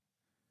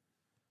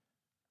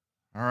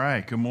All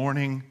right, good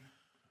morning,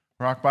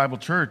 Rock Bible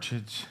Church.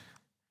 It's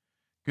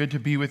good to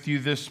be with you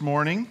this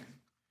morning.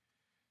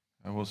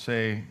 I will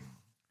say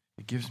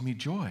it gives me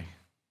joy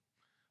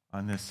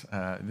on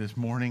this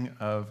morning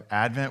of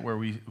Advent where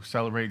we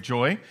celebrate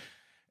joy.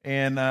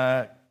 And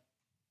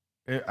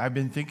I've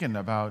been thinking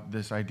about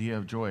this idea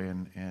of joy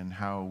and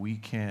how we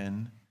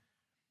can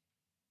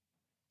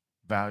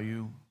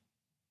value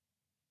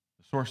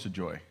the source of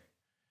joy.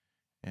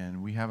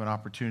 And we have an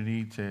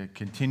opportunity to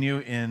continue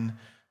in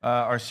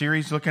our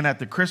series looking at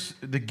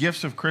the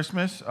gifts of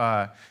Christmas.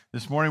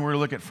 This morning we're going to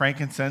look at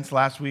frankincense.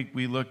 Last week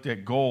we looked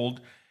at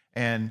gold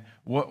and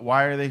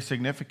why are they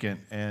significant?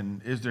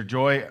 And is there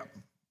joy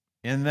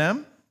in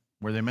them?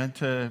 Were they meant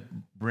to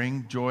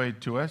bring joy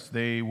to us?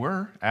 They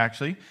were,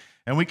 actually.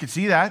 And we could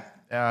see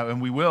that,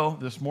 and we will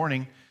this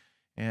morning.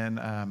 And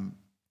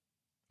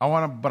I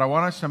want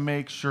us to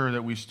make sure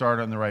that we start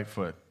on the right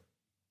foot.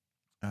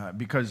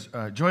 Because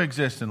joy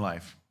exists in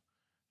life.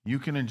 You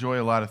can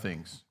enjoy a lot of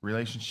things: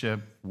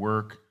 relationship,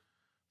 work,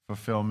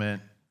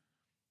 fulfillment,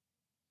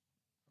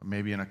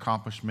 maybe an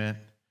accomplishment.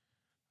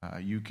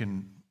 You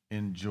can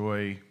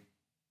enjoy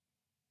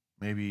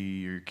maybe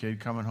your kid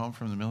coming home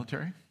from the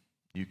military.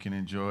 You can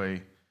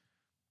enjoy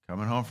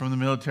coming home from the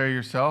military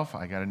yourself.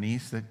 I got a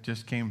niece that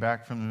just came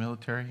back from the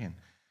military,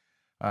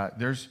 and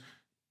there's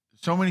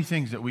so many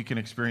things that we can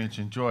experience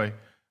and enjoy.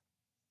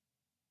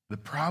 The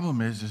problem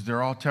is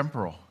they're all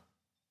temporal.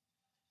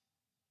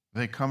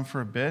 They come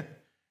for a bit,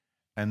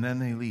 and then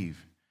they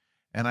leave.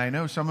 And I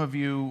know some of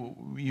you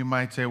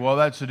might say, well,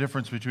 that's the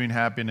difference between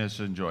happiness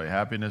and joy.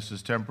 Happiness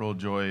is temporal,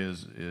 joy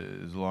is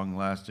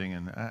long-lasting,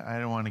 and I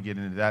don't want to get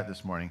into that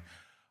this morning.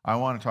 I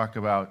want to talk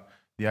about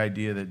the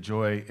idea that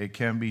joy, it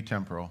can be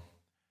temporal,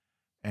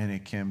 and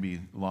it can be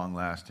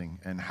long-lasting.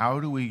 And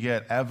how do we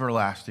get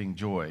everlasting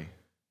joy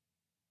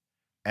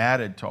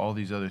added to all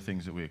these other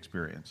things that we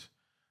experience?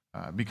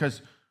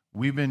 Because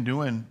we've been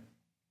doing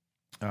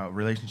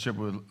relationship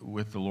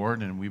with the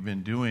Lord, and we've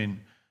been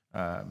doing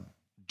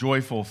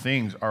joyful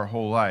things our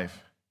whole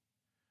life.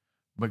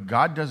 But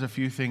God does a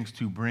few things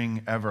to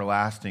bring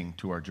everlasting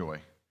to our joy.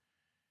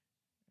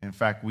 In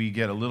fact, we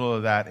get a little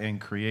of that in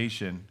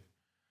creation,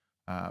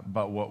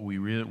 but what we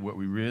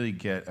really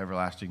get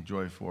everlasting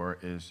joy for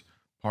is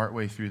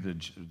partway through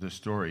the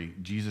story,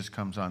 Jesus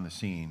comes on the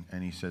scene,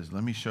 and he says,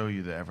 let me show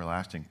you the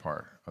everlasting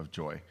part of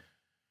joy.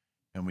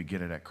 And we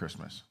get it at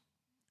Christmas.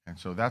 And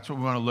so that's what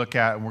we want to look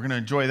at, and we're going to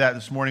enjoy that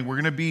this morning. We're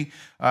going to be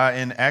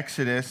in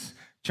Exodus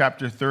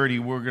chapter 30.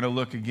 We're going to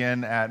look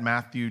again at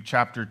Matthew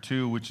chapter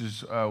 2, which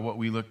is what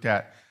we looked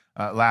at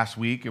last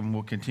week, and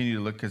we'll continue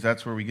to look because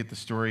that's where we get the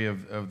story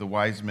of the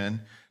wise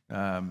men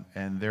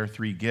and their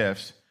three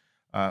gifts.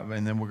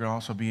 And then we're going to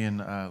also be in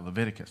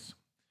Leviticus.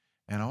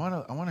 And I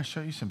want to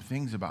show you some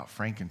things about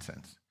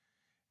frankincense.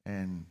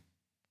 And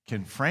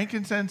can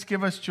frankincense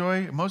give us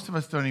joy? Most of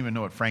us don't even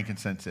know what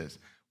frankincense is.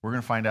 We're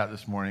going to find out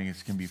this morning.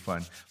 It's going to be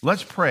fun.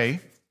 Let's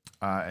pray,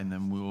 and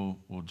then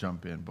we'll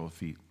jump in both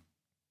feet.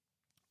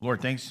 Lord,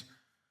 thanks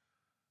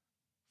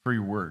for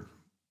your word.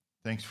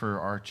 Thanks for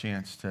our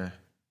chance to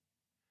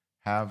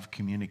have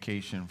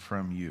communication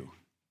from you.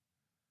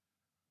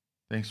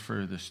 Thanks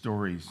for the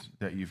stories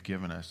that you've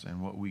given us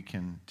and what we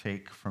can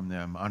take from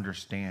them,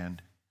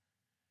 understand.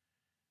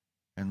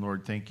 And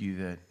Lord, thank you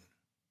that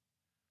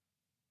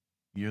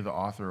you're the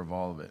author of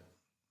all of it,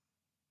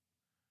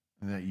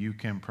 and that you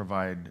can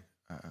provide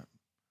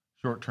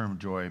short-term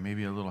joy,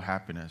 maybe a little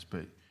happiness,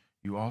 but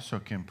you also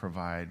can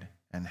provide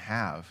and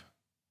have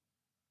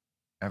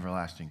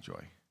everlasting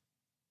joy.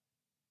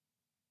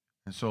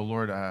 And so,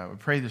 Lord, I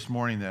pray this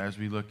morning that as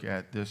we look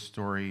at this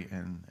story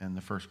and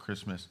the first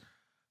Christmas,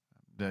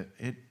 that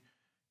it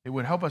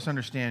would help us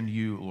understand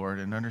you, Lord,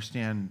 and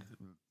understand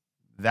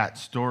that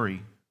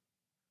story.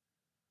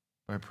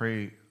 But I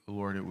pray,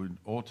 Lord, it would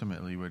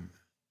ultimately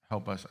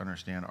help us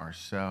understand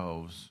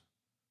ourselves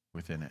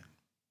within it.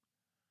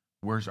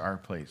 Where's our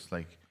place?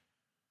 Like,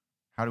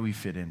 how do we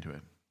fit into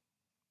it?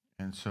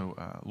 And so,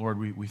 Lord,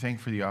 we thank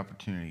you for the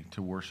opportunity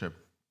to worship,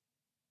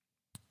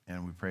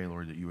 and we pray,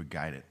 Lord, that you would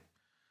guide it.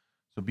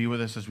 So be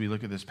with us as we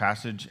look at this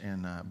passage,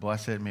 and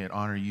bless it. May it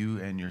honor you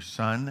and your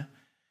Son,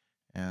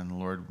 and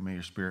Lord, may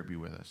your Spirit be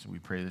with us. We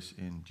pray this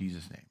in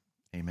Jesus' name.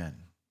 Amen.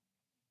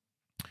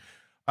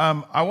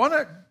 I want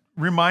to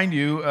remind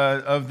you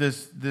of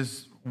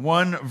this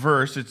one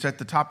verse. It's at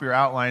the top of your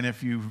outline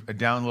if you've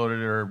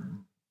downloaded it or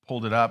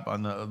pulled it up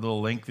on the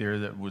little link there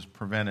that was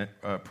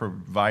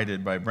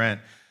provided by Brent.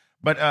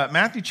 But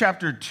Matthew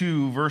chapter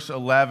 2, verse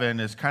 11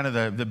 is kind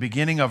of the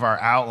beginning of our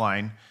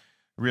outline,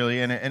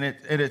 really. And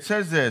it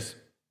says this,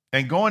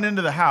 and going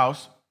into the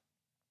house,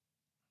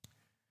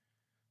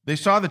 they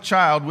saw the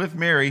child with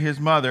Mary,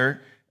 his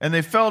mother, and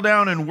they fell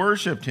down and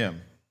worshiped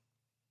him.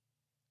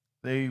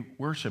 They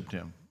worshiped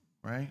him,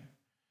 right?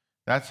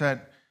 That's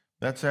that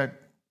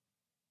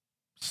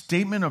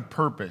statement of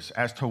purpose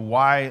as to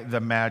why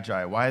the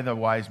Magi, why the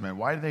wise men,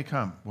 why did they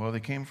come? Well, they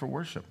came for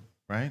worship,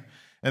 right?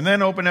 And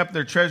then open up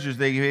their treasures.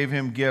 They gave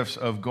him gifts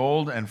of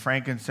gold and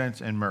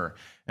frankincense and myrrh.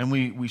 And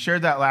we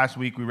shared that last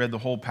week. We read the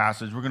whole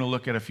passage. We're going to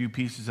look at a few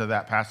pieces of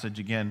that passage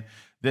again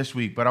this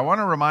week. But I want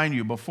to remind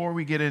you, before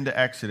we get into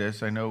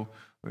Exodus, I know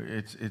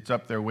it's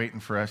up there waiting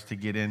for us to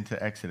get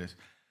into Exodus.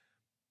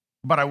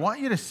 But I want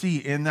you to see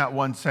in that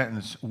one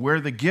sentence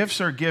where the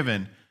gifts are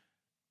given,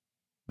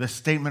 the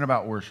statement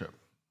about worship.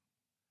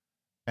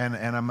 And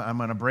I'm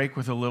going to break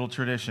with a little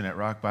tradition at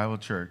Rock Bible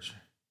Church.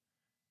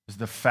 It's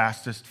the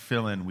fastest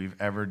fill-in we've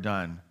ever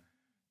done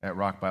at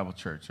Rock Bible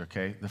Church,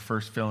 okay? The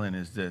first fill-in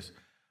is this.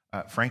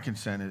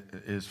 Frankincense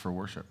is for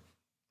worship.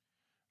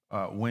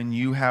 When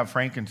you have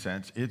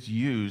frankincense, it's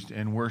used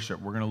in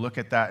worship. We're going to look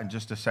at that in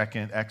just a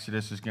second.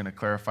 Exodus is going to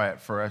clarify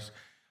it for us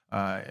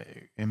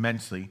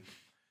immensely.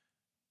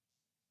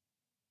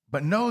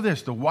 But know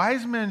this, the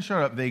wise men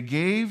showed up. They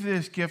gave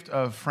this gift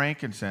of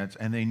frankincense,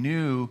 and they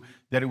knew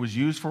that it was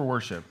used for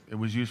worship. It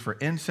was used for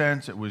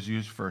incense. It was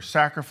used for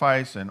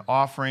sacrifice and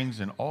offerings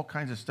and all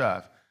kinds of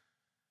stuff.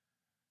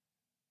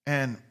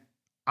 And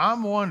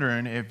I'm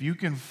wondering if you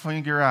can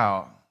figure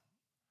out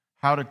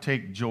how to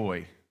take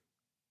joy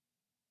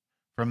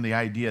from the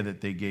idea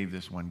that they gave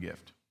this one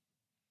gift.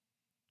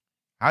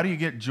 How do you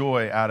get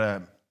joy out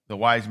of the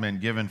wise men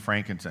given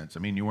frankincense? I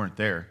mean, you weren't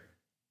there.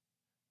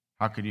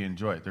 How could you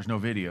enjoy it? There's no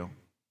video.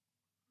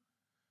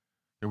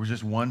 There was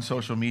just one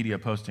social media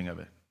posting of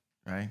it,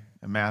 right?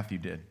 And Matthew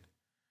did.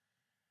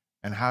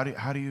 And how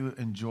do you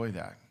enjoy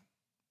that?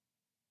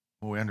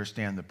 Well, we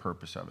understand the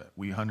purpose of it.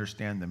 We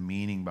understand the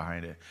meaning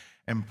behind it.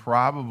 And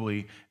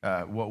probably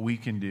what we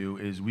can do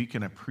is we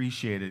can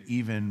appreciate it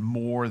even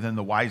more than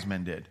the wise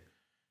men did.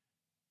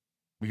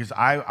 Because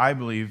I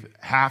believe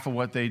half of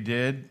what they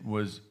did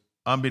was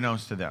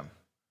unbeknownst to them.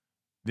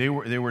 They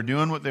were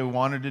doing what they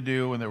wanted to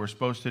do and they were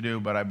supposed to do,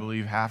 but I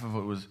believe half of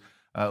it was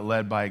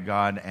led by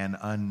God and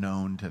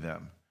unknown to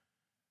them.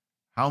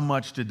 How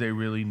much did they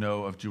really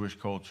know of Jewish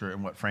culture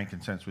and what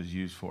frankincense was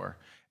used for?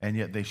 And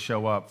yet they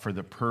show up for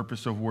the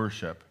purpose of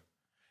worship,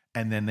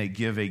 and then they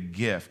give a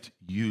gift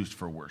used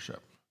for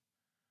worship.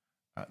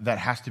 That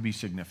has to be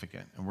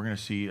significant. And we're going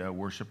to see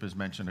worship is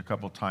mentioned a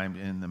couple times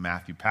in the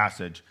Matthew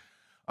passage.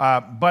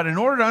 But in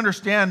order to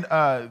understand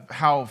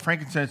how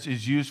frankincense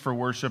is used for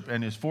worship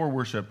and is for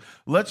worship,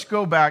 let's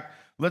go back.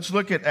 Let's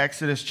look at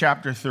Exodus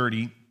chapter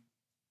 30.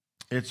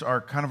 It's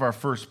our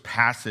first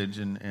passage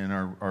and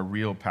our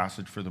real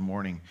passage for the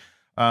morning.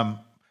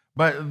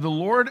 But the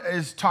Lord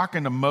is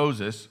talking to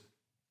Moses,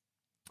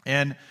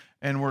 and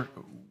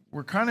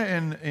we're kind of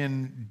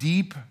in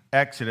deep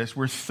Exodus.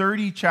 We're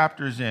 30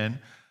 chapters in.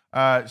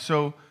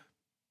 So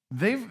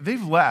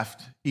they've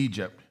left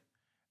Egypt.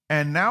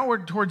 And now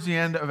we're towards the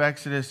end of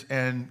Exodus,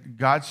 and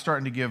God's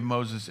starting to give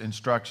Moses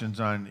instructions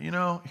on,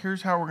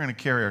 here's how we're going to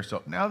carry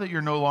ourselves. Now that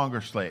you're no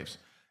longer slaves,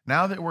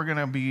 now that we're going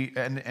to be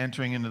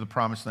entering into the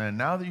promised land,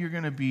 now that you're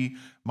going to be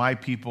my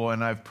people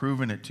and I've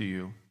proven it to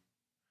you,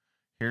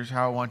 here's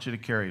how I want you to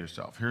carry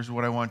yourself. Here's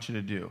what I want you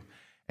to do.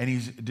 And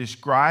he's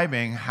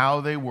describing how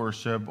they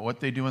worship,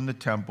 what they do in the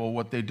temple,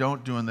 what they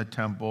don't do in the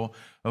temple,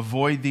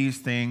 avoid these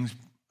things,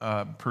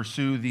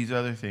 pursue these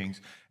other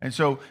things. And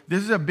so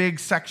this is a big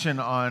section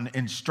on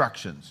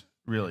instructions,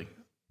 really,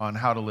 on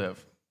how to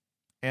live.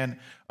 And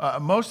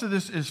most of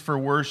this is for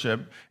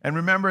worship. And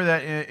remember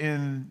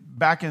that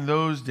back in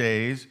those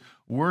days,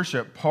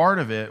 worship, part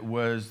of it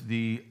was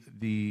the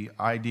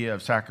idea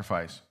of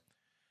sacrifice.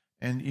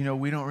 And,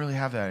 we don't really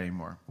have that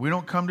anymore. We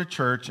don't come to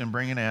church and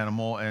bring an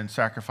animal and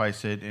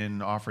sacrifice it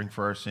in offering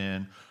for our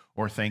sin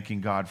or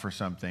thanking God for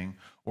something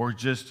or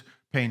just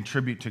paying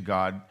tribute to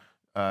God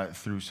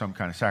through some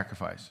kind of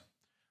sacrifice.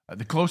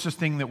 The closest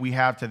thing that we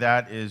have to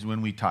that is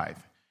when we tithe.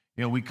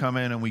 We come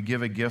in and we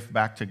give a gift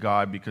back to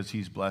God because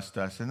he's blessed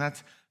us, and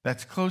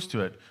that's close to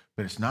it,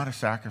 but it's not a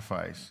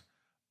sacrifice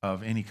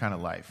of any kind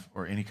of life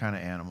or any kind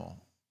of animal.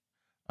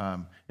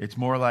 It's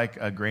more like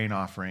a grain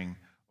offering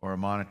or a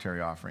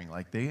monetary offering.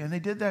 They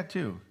did that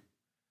too.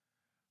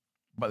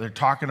 But they're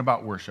talking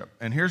about worship.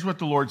 And here's what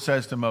the Lord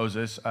says to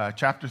Moses,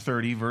 chapter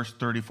 30, verse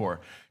 34.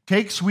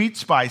 Take sweet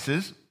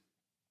spices,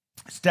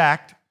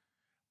 stacked,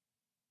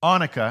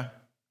 onycha,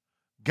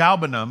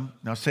 galbanum.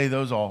 Now say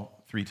those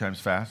all 3 times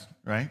fast,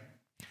 right?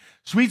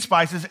 Sweet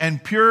spices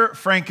and pure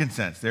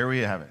frankincense. There we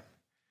have it.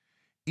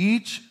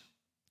 Each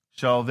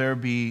shall there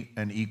be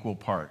an equal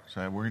part.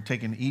 So we're going to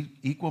take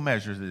equal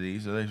measures of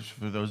these. So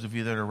for those of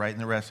you that are writing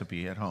the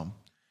recipe at home.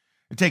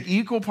 Take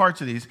equal parts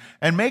of these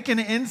and make an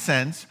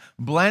incense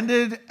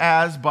blended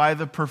as by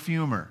the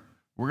perfumer.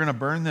 We're going to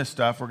burn this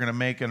stuff. We're going to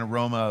make an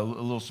aroma, a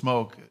little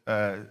smoke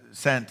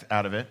scent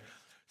out of it.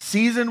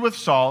 Seasoned with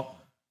salt,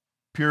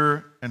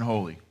 pure and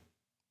holy.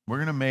 We're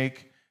going to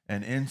make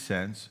an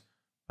incense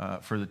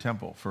for the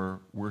temple,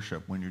 for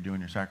worship when you're doing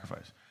your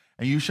sacrifice.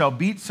 And you shall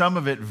beat some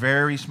of it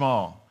very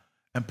small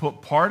and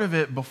put part of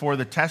it before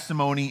the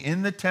testimony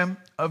in the tent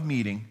of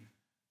meeting.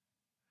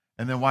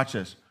 And then watch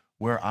this.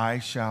 Where I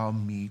shall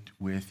meet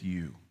with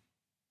you.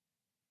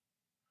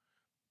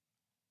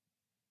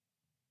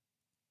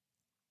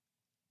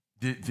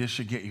 This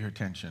should get your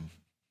attention.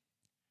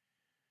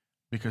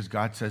 Because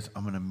God says,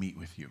 I'm going to meet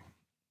with you.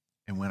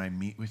 And when I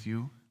meet with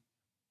you,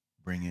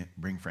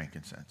 bring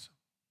frankincense.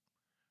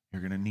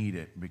 You're going to need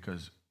it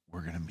because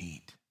we're going to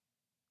meet.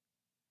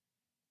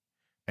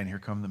 And here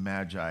come the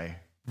Magi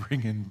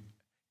bringing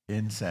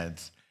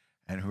incense.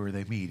 And who are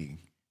they meeting?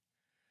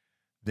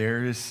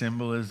 There is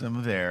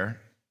symbolism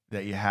there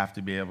that you have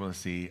to be able to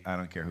see. I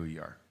don't care who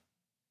you are.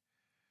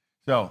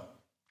 So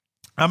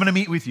I'm going to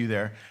meet with you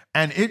there.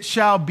 And it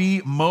shall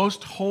be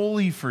most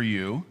holy for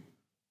you.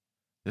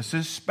 This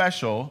is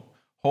special.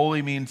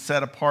 Holy means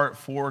set apart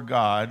for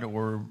God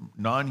or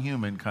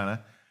non-human kind of.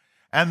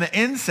 And the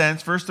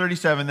incense, verse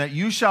 37, that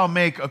you shall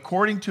make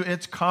according to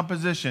its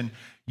composition,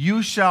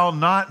 you shall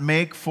not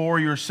make for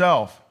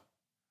yourself.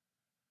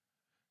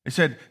 It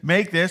said,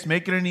 make this,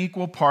 make it in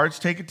equal parts,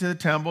 take it to the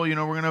temple. We're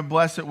going to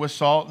bless it with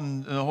salt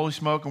and the holy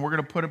smoke, and we're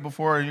going to put it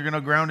before, and you're going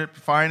to ground it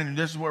fine, and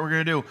this is what we're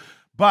going to do.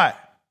 But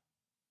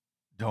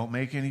don't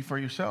make any for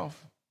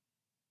yourself.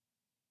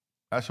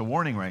 That's a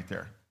warning right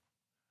there.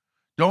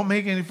 Don't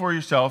make any for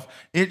yourself.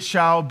 It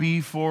shall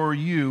be for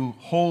you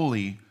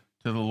holy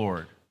to the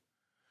Lord.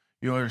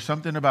 There's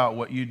something about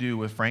what you do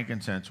with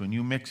frankincense when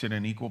you mix it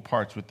in equal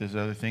parts with this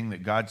other thing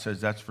that God says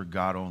that's for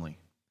God only.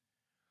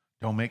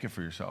 Don't make it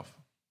for yourself.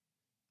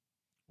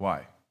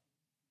 Why?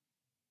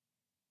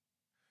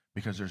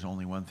 Because there's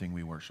only one thing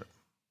we worship.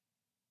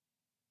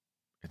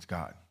 It's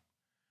God.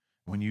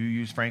 When you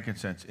use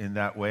frankincense in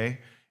that way,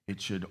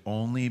 it should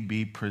only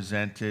be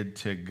presented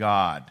to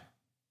God.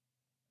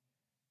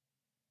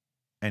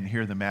 And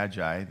here the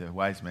Magi, the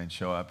wise men,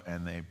 show up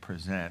and they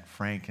present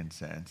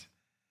frankincense.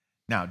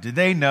 Now, did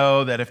they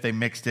know that if they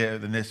mixed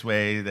it in this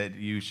way that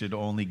you should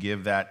only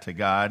give that to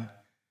God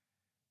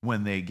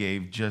when they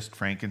gave just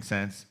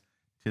frankincense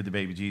to the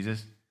baby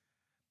Jesus?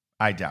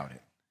 I doubt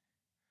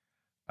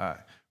it.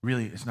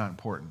 Really, it's not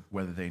important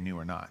whether they knew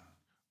or not.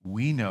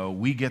 We know,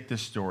 we get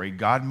this story.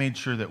 God made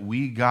sure that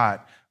we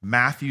got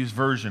Matthew's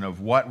version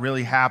of what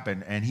really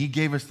happened, and he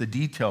gave us the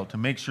detail to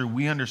make sure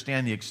we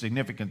understand the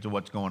significance of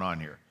what's going on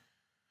here.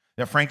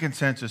 That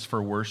frankincense is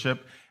for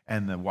worship,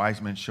 and the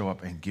wise men show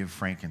up and give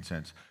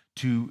frankincense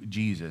to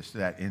Jesus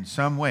that in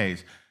some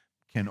ways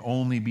can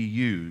only be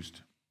used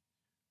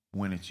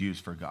when it's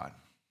used for God.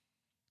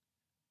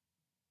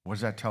 What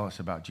does that tell us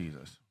about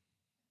Jesus?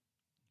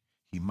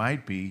 He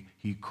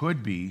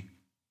could be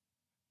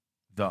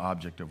the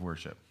object of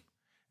worship.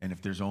 And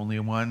if there's only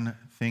one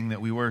thing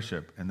that we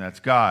worship, and that's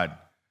God,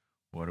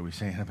 what are we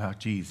saying about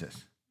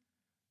Jesus?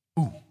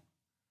 Ooh.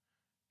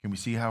 Can we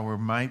see how we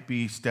might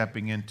be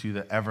stepping into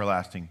the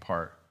everlasting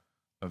part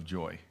of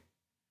joy?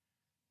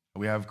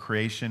 We have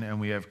creation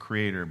and we have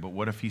creator, but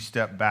what if he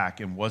stepped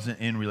back and wasn't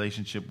in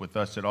relationship with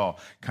us at all?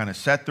 Kind of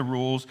set the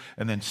rules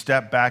and then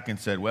stepped back and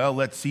said, well,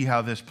 let's see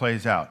how this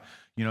plays out.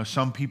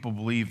 Some people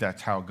believe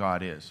that's how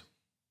God is.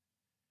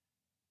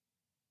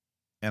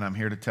 And I'm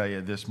here to tell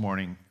you this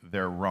morning,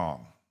 they're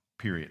wrong,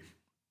 period.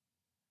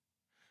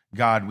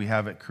 God, we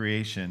have at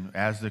creation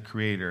as the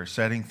creator,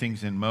 setting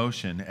things in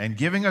motion and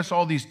giving us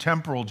all these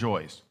temporal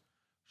joys.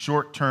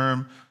 Short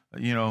term,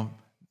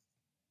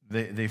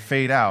 they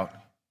fade out.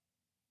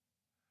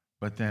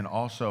 But then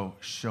also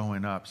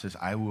showing up, says,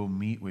 I will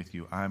meet with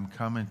you. I'm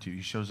coming to you.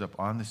 He shows up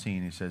on the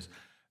scene. He says,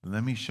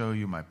 let me show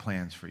you my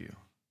plans for you.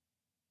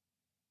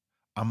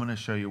 I'm going to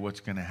show you what's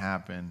going to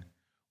happen,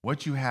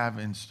 what you have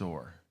in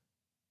store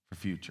for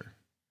future.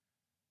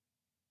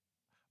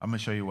 I'm going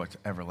to show you what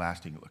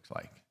everlasting looks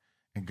like.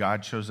 And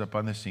God shows up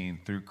on the scene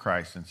through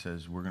Christ and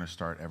says, we're going to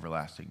start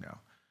everlasting now.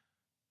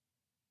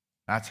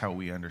 That's how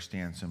we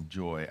understand some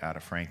joy out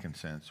of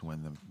frankincense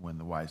when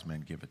the wise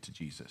men give it to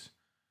Jesus.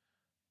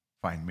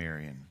 Find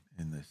Mary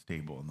in the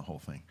stable and the whole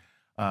thing.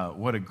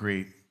 What a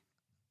great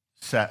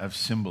set of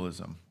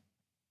symbolism.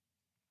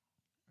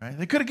 Right?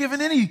 They could have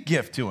given any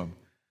gift to him,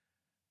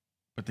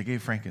 but they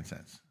gave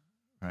frankincense.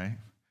 Right?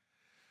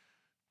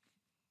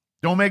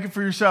 Don't make it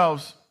for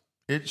yourselves.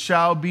 It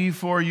shall be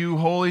for you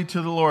holy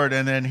to the Lord.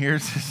 And then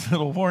here's this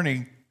little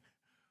warning.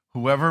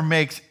 Whoever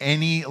makes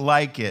any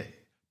like it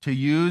to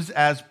use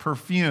as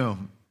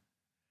perfume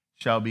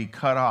shall be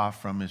cut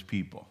off from his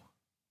people.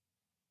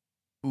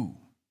 Ooh.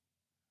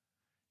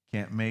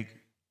 Can't make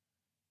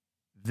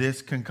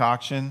this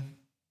concoction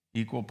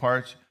equal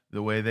parts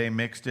the way they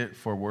mixed it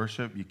for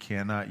worship. You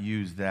cannot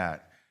use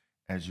that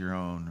as your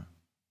own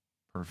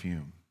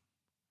perfume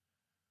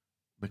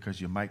because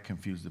you might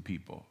confuse the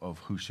people of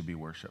who should be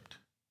worshiped.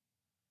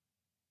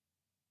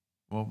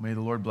 Well, may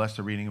the Lord bless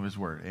the reading of his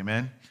word.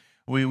 Amen.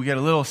 We get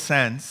a little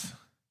sense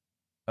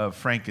of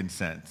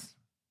frankincense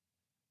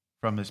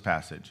from this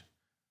passage.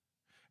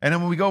 And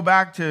then when we go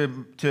back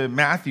to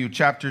Matthew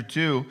chapter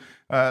 2,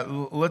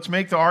 let's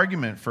make the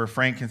argument for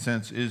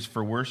frankincense is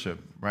for worship,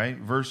 right?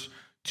 Verse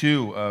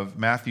 2 of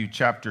Matthew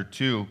chapter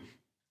 2,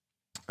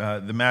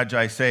 the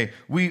Magi say,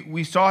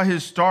 we saw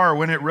his star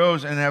when it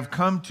rose and have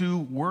come to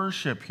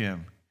worship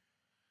him.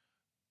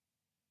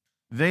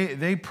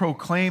 They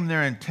proclaim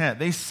their intent.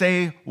 They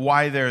say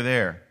why they're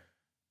there.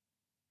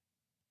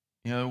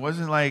 It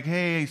wasn't like,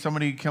 hey,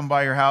 somebody come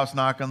by your house,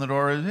 knock on the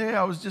door. Hey,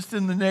 I was just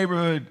in the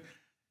neighborhood.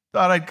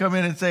 Thought I'd come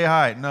in and say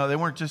hi. No, they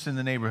weren't just in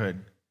the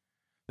neighborhood.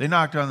 They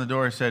knocked on the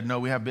door and said, no,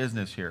 we have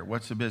business here.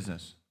 What's the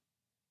business?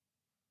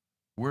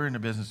 We're in the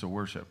business of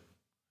worship.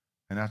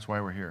 And that's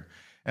why we're here.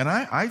 And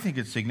I think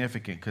it's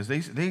significant because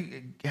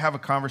they have a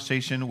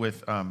conversation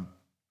with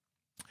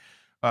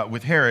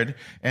Herod,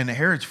 and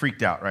Herod's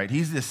freaked out, right?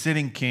 He's the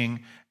sitting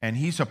king, and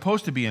he's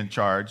supposed to be in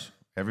charge.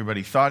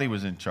 Everybody thought he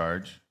was in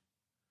charge.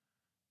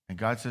 And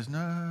God says, no,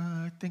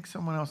 I think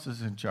someone else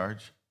is in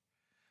charge.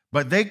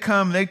 But they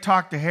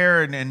talk to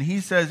Herod, and he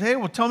says, hey,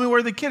 well, tell me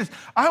where the kid is.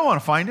 I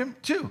want to find him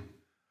too.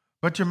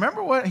 But you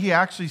remember what he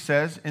actually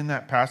says in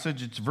that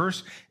passage? It's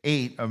verse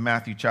 8 of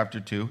Matthew chapter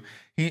 2.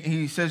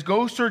 He says,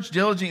 go search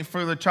diligently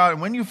for the child,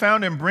 and when you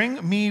found him,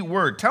 bring me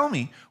word. Tell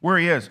me where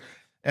he is.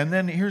 And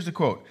then here's the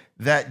quote,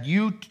 that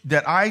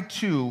I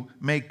too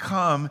may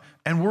come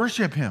and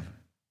worship him.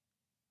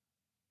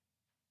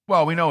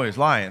 Well, we know he's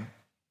lying,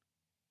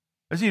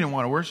 because he didn't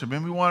want to worship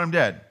him. We want him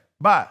dead.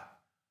 But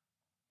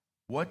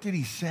what did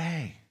he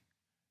say?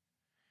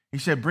 He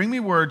said, bring me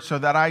word so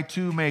that I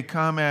too may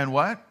come and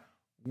what?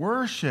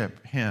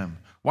 Worship him.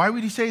 Why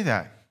would he say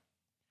that?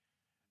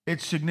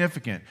 It's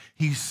significant.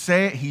 He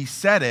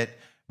said it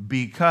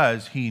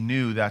because he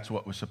knew that's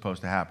what was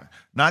supposed to happen.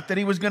 Not that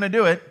he was going to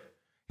do it.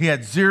 He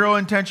had zero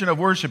intention of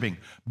worshiping,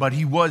 but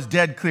he was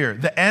dead clear.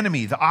 The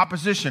enemy, the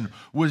opposition,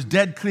 was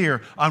dead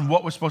clear on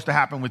what was supposed to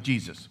happen with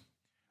Jesus.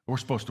 We're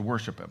supposed to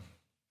worship him.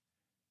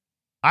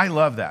 I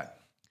love that.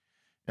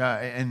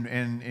 And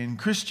in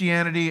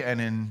Christianity and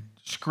in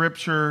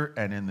Scripture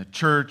and in the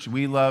church,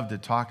 we love to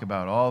talk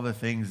about all the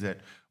things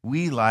that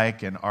we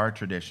like and our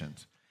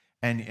traditions.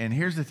 And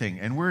here's the thing,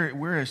 and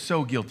we're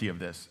so guilty of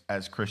this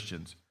as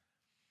Christians.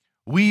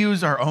 We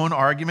use our own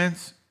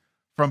arguments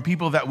from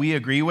people that we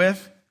agree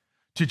with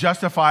to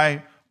justify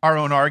our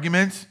own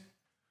arguments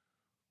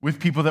with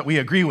people that we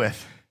agree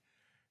with.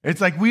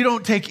 It's like we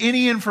don't take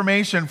any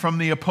information from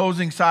the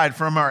opposing side,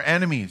 from our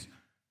enemies.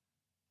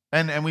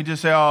 And we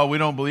just say, oh, we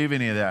don't believe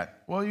any of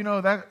that. Well, you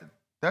know,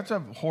 that's a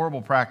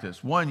horrible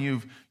practice. One,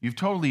 you've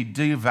totally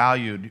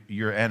devalued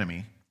your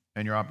enemy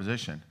and your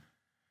opposition.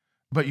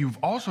 But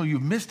you've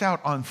missed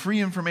out on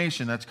free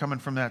information that's coming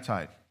from that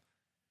side.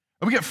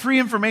 And we get free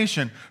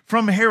information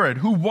from Herod,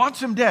 who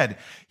wants him dead.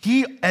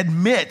 He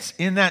admits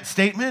in that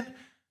statement,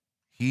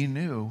 he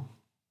knew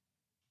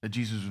that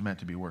Jesus was meant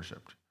to be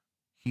worshiped.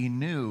 He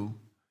knew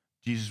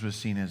Jesus was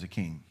seen as a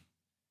king.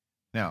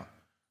 Now,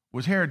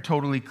 was Herod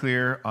totally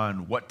clear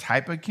on what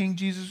type of king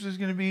Jesus was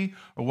going to be,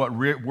 or what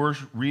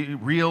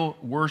real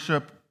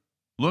worship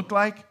looked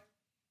like?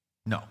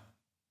 No.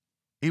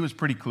 He was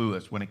pretty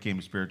clueless when it came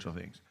to spiritual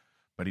things.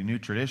 But he knew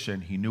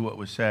tradition. He knew what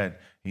was said.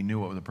 He knew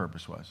what the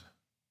purpose was.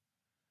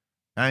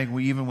 And I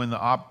think even when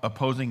the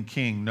opposing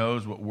king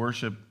knows what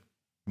worship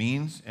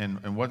means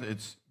and what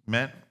it's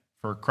meant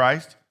for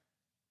Christ,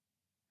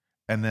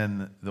 and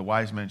then the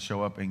wise men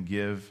show up and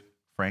give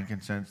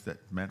frankincense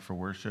that's meant for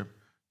worship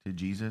to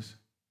Jesus,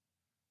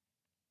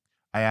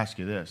 I ask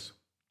you this.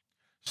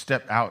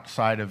 Step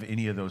outside of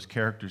any of those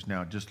characters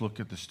now. Just look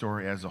at the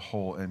story as a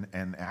whole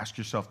and ask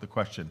yourself the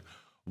question,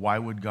 why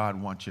would God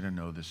want you to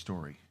know this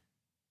story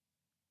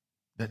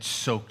that's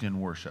soaked in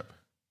worship?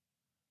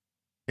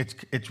 It's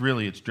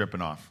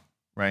dripping off,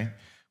 right?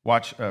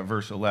 Watch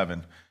verse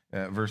 11.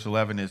 Verse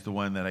 11 is the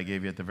one that I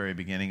gave you at the very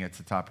beginning. It's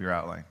the top of your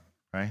outline,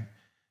 right?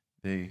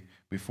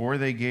 Before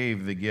they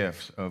gave the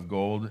gifts of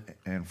gold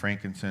and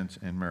frankincense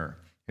and myrrh,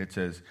 it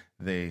says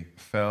they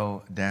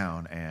fell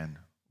down and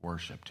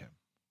worshiped him.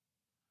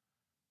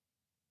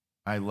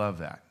 I love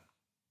that.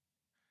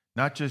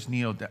 Not just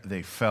kneel down,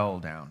 they fell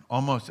down.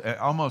 Almost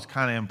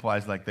kind of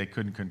implies like they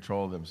couldn't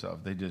control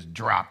themselves. They just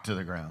dropped to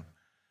the ground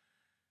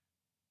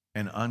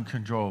and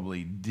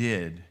uncontrollably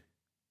did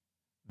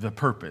the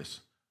purpose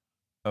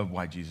of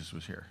why Jesus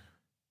was here.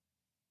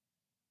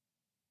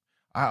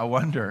 I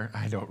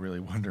don't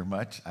really wonder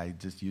much. I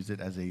just use it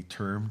as a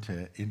term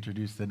to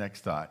introduce the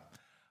next thought.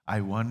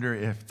 I wonder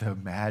if the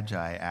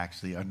Magi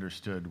actually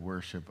understood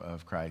worship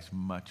of Christ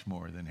much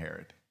more than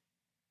Herod.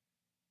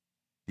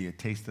 Do you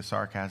taste the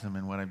sarcasm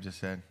in what I've just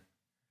said?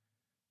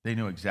 They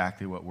knew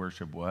exactly what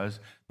worship was.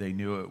 They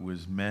knew it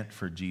was meant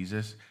for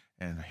Jesus,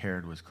 and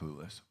Herod was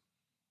clueless.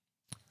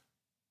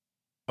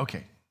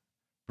 Okay,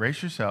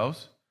 brace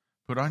yourselves.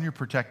 Put on your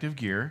protective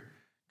gear,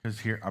 because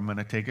here I'm going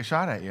to take a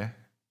shot at you.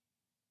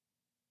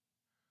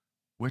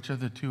 Which of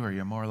the two are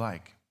you more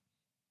like?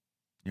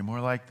 You more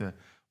like the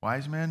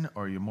wise men,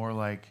 or are you more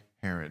like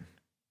Herod?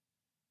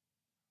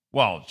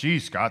 Well,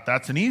 geez, Scott,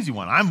 that's an easy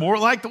one. I'm more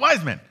like the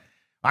wise men.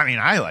 I mean,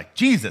 I like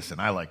Jesus, and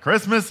I like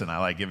Christmas, and I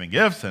like giving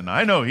gifts, and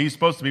I know he's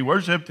supposed to be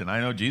worshipped, and I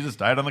know Jesus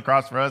died on the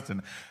cross for us,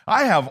 and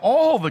I have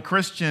all the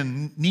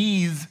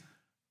Christianese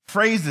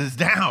phrases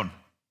down.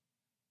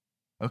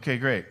 Okay,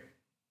 great.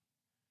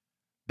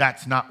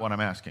 That's not what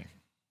I'm asking.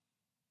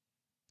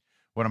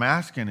 What I'm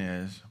asking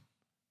is,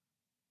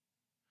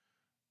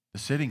 the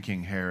sitting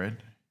king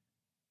Herod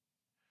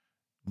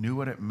knew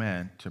what it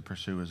meant to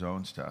pursue his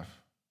own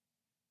stuff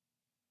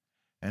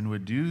and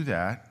would do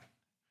that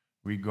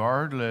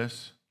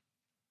regardless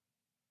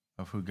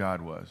of who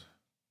God was.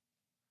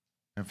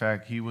 In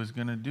fact, he was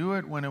going to do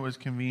it when it was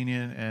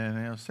convenient, and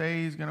he'll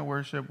say he's going to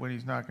worship when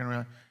he's not going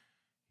to.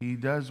 He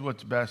does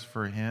what's best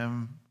for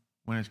him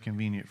when it's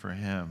convenient for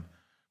him.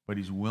 but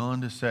he's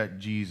willing to set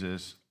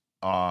Jesus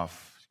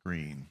off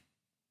screen.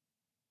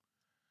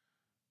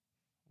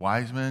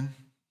 Wise men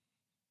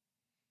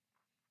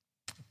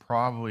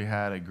probably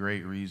had a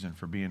great reason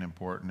for being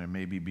important and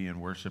maybe being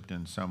worshipped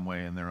in some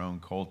way in their own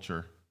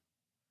culture.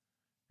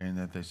 And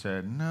that they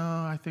said, no,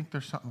 I think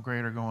there's something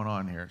greater going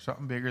on here,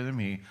 something bigger than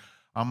me.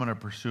 I'm going to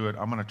pursue it.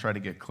 I'm going to try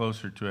to get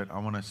closer to it. I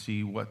want to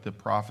see what the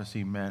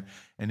prophecy meant,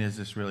 and is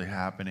this really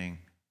happening?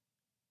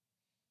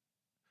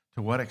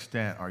 To what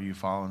extent are you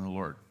following the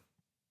Lord?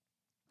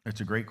 It's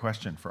a great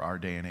question for our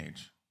day and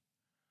age,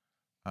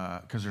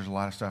 because there's a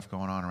lot of stuff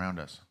going on around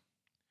us.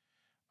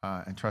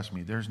 And trust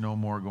me, there's no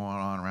more going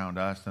on around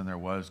us than there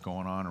was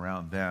going on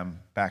around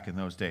them back in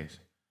those days.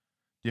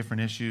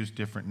 Different issues,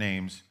 different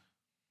names,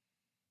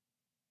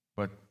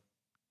 but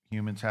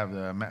humans have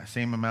the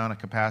same amount of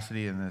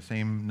capacity and the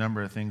same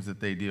number of things that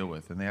they deal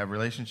with. And they have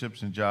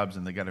relationships and jobs,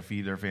 and they got to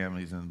feed their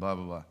families and blah,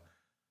 blah, blah.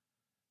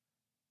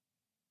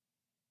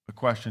 The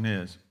question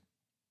is,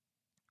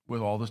 with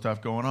all the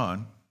stuff going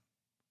on,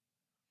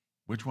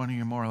 which one are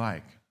you more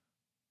like?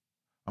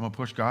 I'm going to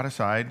push God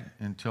aside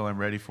until I'm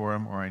ready for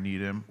him or I need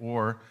him,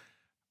 or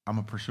I'm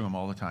going to pursue him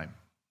all the time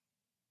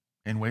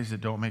in ways that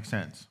don't make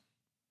sense,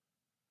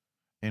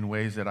 in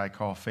ways that I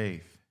call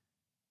faith.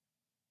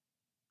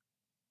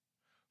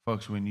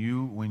 Folks, when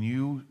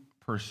you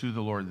pursue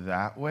the Lord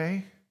that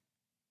way,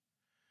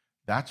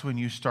 that's when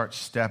you start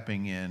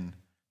stepping in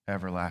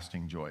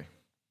everlasting joy.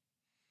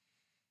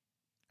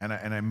 And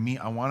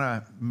I want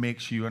to make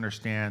sure you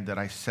understand that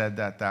I said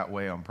that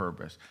way on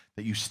purpose,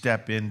 that you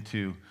step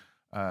into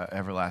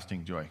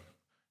everlasting joy.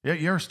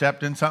 You ever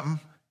stepped in something,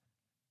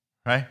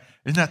 right?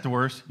 Isn't that the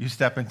worst? You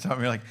step in something,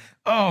 you're like,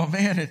 oh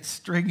man, it's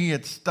stringy,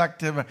 it's stuck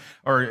to my,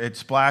 or it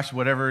splashed,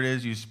 whatever it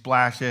is, you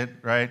splash it,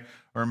 right?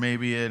 Or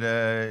maybe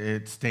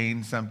it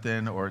stains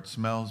something, or it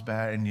smells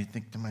bad, and you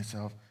think to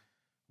myself,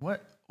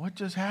 what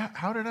just happened?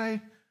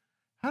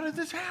 How did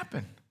this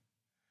happen?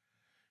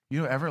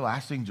 You know,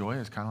 everlasting joy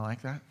is kind of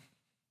like that.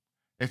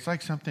 It's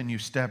like something you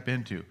step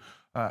into.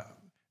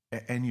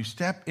 And you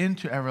step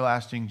into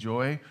everlasting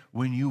joy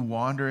when you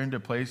wander into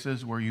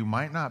places where you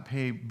might not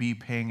be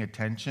paying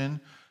attention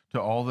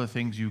to all the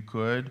things you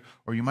could,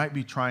 or you might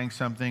be trying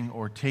something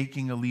or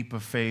taking a leap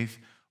of faith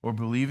or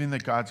believing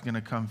that God's going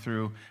to come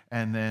through,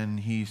 and then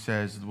he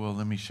says, well,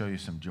 let me show you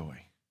some joy.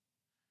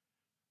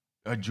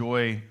 A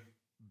joy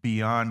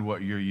beyond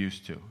what you're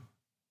used to.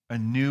 A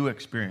new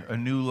experience, a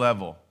new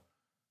level,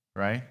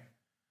 right?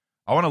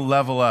 I want to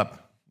level up,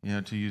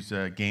 to use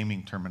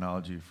gaming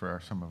terminology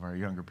for some of our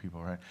younger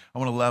people, right? I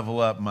want to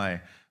level up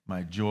my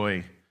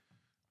joy,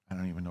 I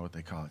don't even know what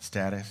they call it,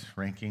 status,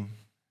 ranking.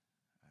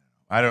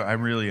 I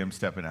really am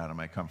stepping out of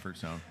my comfort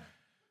zone.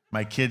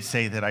 My kids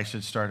say that I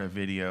should start a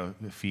video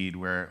feed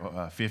where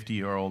a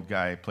 50-year-old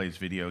guy plays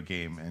video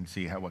game and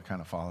see what kind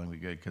of following we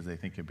get, because they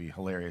think it'd be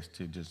hilarious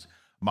to just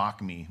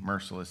mock me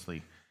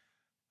mercilessly.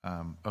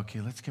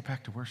 Okay, let's get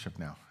back to worship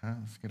now.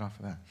 Let's get off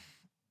of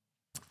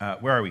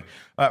that. Where are we?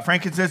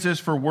 Frankincense is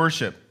for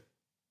worship.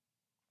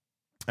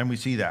 And we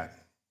see that.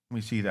 We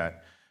see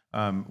that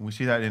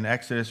in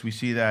Exodus. We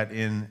see that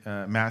in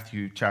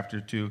Matthew chapter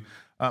 2.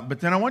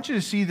 But then I want you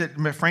to see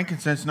that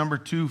frankincense, number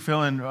 2,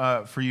 fill in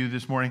for you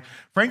this morning.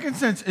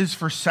 Frankincense is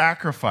for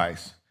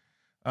sacrifice.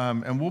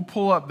 And we'll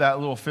pull up that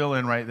little fill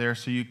in right there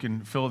so you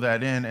can fill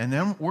that in. And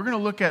then we're going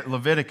to look at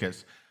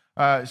Leviticus.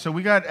 So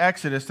we got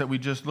Exodus that we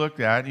just looked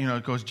at.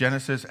 It goes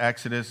Genesis,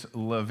 Exodus,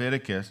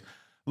 Leviticus.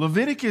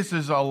 Leviticus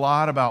is a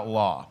lot about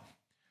law.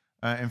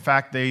 In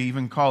fact, they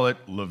even call it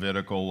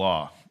Levitical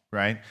law,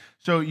 right?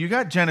 So you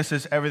got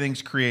Genesis,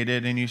 everything's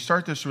created, and you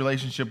start this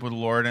relationship with the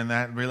Lord, and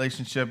that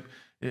relationship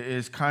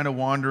is kind of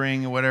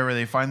wandering or whatever.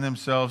 They find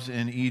themselves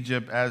in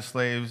Egypt as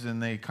slaves,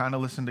 and they kind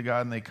of listened to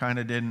God, and they kind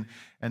of didn't.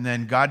 And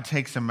then God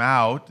takes them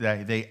out.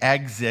 They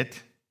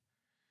exit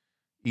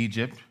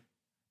Egypt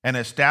and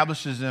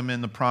establishes them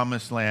in the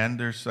promised land.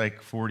 There's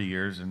like 40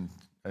 years and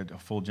a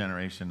full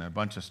generation, a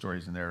bunch of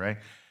stories in there, right?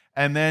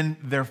 And then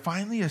they're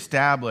finally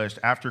established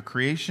after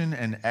creation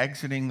and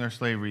exiting their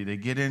slavery. They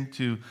get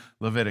into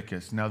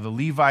Leviticus. Now, the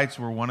Levites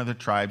were one of the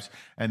tribes,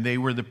 and they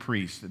were the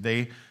priests.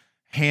 They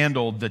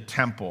handled the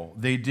temple.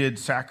 They did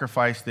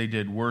sacrifice. They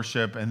did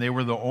worship, and they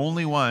were the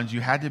only ones.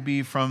 You had to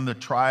be from the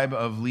tribe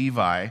of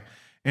Levi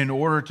in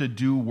order to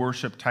do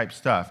worship type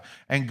stuff.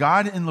 And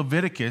God in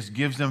Leviticus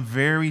gives them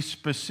very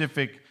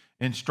specific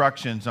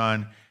instructions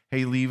on,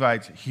 hey,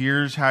 Levites,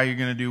 here's how you're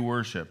going to do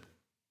worship,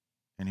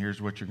 and here's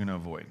what you're going to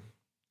avoid.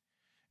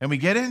 And we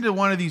get into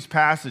one of these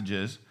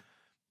passages,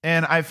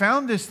 and I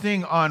found this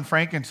thing on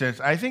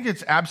frankincense. I think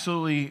it's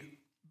absolutely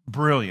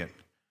brilliant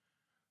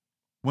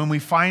when we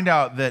find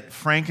out that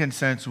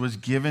frankincense was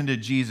given to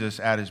Jesus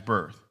at his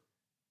birth.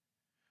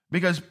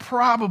 Because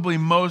probably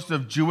most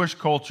of Jewish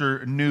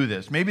culture knew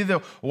this. Maybe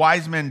the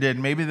wise men did.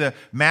 Maybe the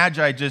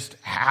Magi just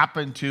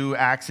happened to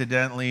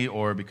accidentally,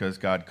 or because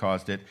God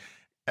caused it,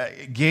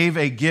 gave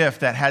a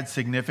gift that had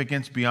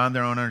significance beyond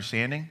their own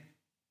understanding.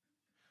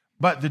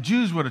 But the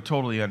Jews would have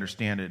totally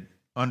understood.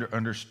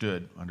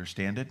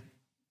 Understand it?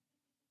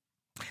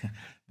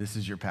 This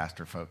is your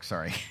pastor, folks,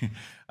 sorry.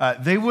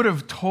 They would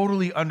have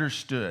totally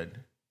understood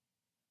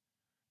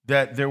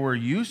that there were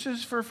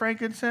uses for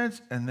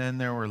frankincense and then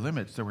there were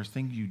limits. There was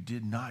things you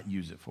did not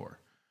use it for.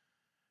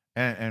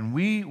 And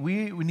we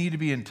need to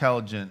be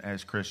intelligent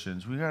as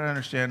Christians. We got to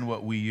understand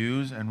what we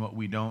use and what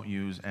we don't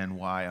use and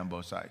why on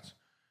both sides,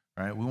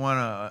 right? We want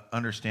to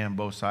understand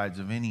both sides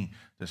of any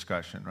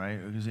discussion, right?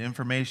 Because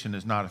information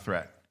is not a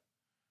threat.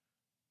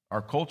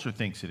 Our culture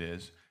thinks it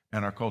is,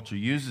 and our culture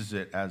uses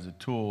it as a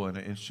tool and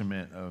an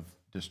instrument of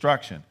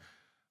destruction.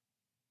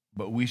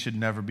 But we should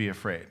never be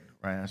afraid,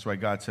 right? That's why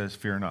God says,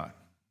 fear not.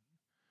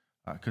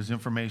 Because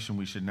information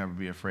we should never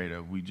be afraid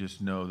of. We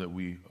just know that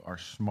we are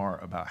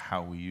smart about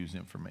how we use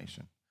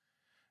information.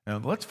 Now,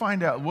 let's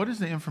find out, what is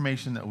the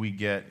information that we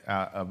get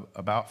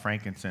about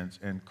frankincense,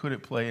 and could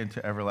it play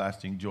into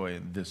everlasting joy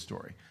in this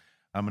story?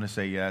 I'm going to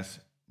say yes.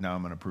 Now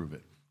I'm going to prove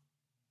it.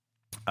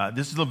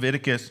 This is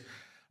Leviticus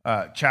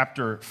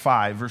chapter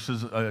 5,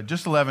 verses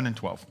just 11 and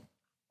 12.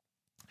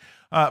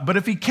 But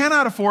if he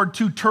cannot afford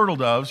 2 turtle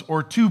doves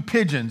or 2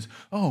 pigeons,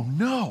 oh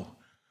no,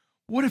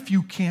 what if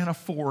you can't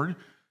afford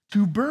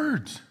 2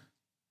 birds?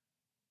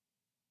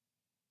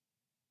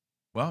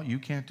 Well, you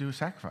can't do a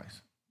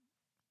sacrifice.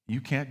 You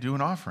can't do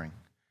an offering.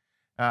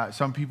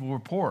 Some people were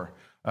poor.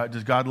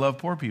 Does God love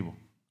poor people?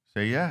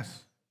 Say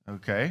yes.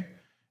 Okay.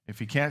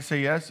 If you can't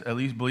say yes, at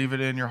least believe it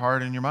in your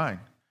heart and your mind.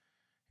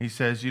 He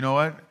says, you know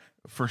what?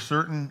 For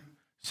certain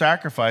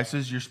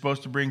sacrifices, you're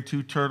supposed to bring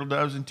 2 turtle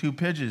doves and 2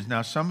 pigeons.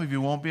 Now, some of you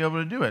won't be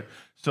able to do it.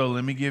 So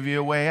let me give you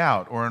a way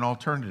out or an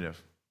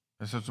alternative.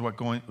 This is what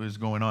is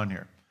going on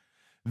here.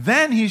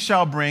 Then he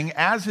shall bring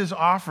as his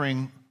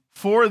offering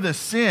for the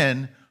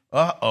sin.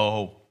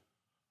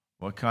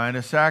 What kind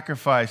of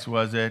sacrifice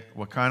was it?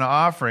 What kind of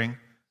offering?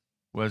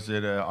 Was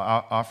it an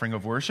offering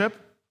of worship?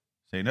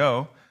 Say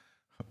no.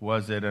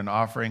 Was it an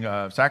offering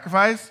of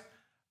sacrifice?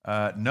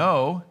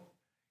 No.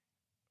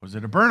 Was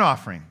it a burnt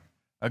offering?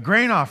 A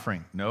grain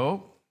offering?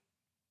 No.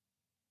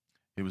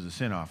 It was a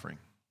sin offering.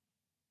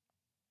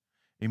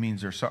 It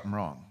means there's something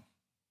wrong.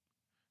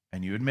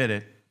 And you admit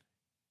it.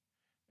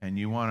 And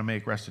you want to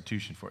make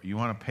restitution for it. You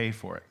want to pay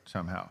for it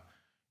somehow.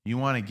 You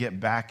want to get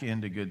back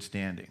into good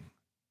standing.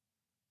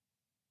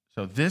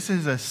 So this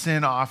is a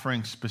sin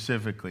offering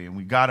specifically, and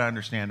we got to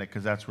understand it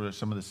because that's where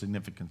some of the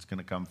significance is going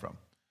to come from.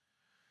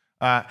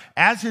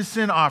 As his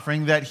sin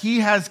offering that he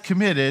has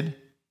committed,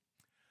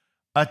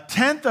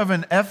 1/10 of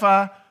an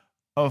ephah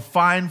of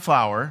fine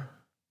flour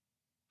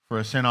for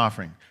a sin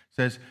offering. It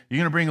says, you're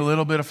going to bring a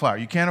little bit of flour.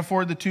 You can't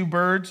afford the 2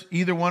 birds,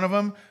 either one of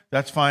them,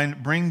 that's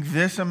fine. Bring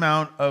this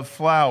amount of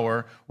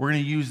flour. We're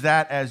going to use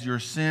that as your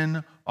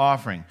sin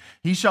offering.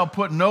 He shall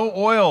put no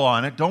oil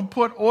on it. Don't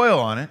put oil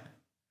on it.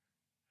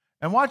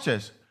 And watch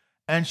this.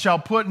 And shall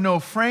put no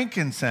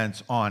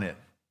frankincense on it,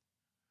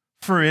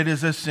 for it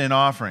is a sin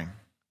offering.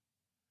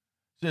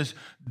 It says,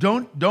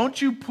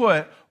 don't you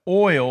put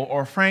oil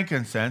or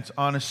frankincense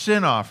on a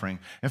sin offering.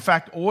 In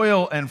fact,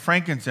 oil and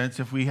frankincense,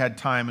 if we had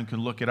time and could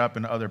look it up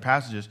in other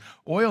passages,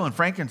 oil and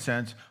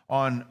frankincense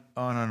on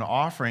an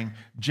offering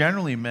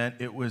generally meant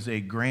it was a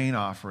grain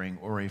offering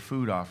or a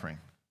food offering.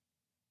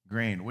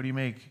 Grain. What do you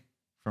make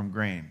from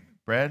grain?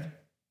 Bread?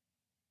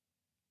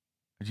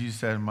 Jesus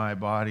said, my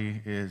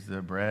body is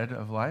the bread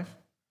of life.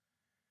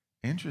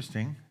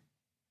 Interesting.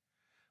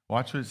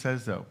 Watch what it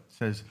says, though. It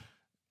says,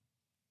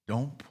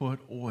 don't put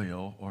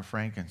oil or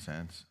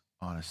frankincense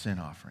on a sin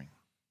offering.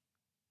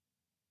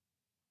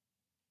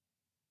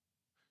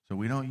 So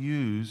we don't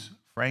use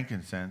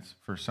frankincense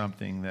for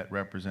something that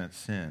represents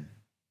sin.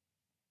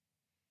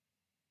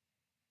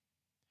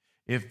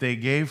 If they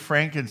gave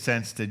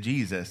frankincense to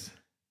Jesus,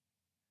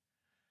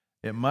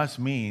 it must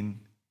mean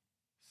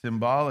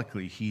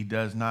symbolically he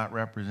does not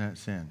represent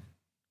sin.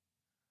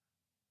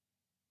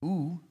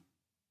 Ooh.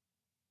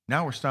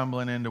 Now we're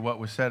stumbling into what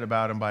was said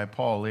about him by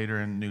Paul later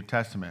in the New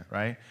Testament,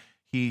 right?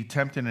 He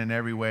tempted in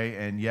every way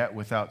and yet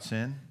without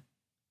sin.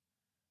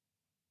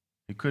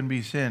 It couldn't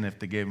be sin if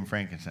they gave him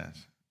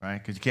frankincense, right?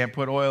 Because you can't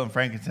put oil and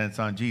frankincense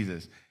on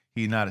Jesus.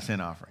 He's not a sin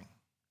offering.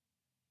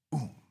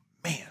 Ooh,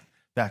 man,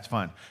 that's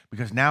fun.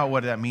 Because now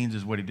what that means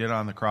is what he did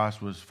on the cross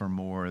was for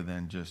more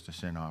than just a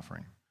sin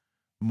offering.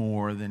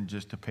 More than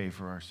just to pay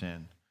for our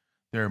sin.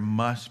 There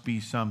must be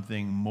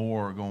something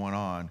more going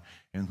on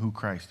in who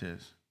Christ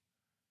is.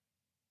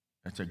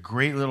 That's a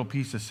great little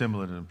piece of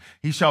symbolism.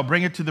 He shall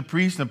bring it to the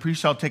priest, and the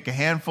priest shall take a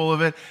handful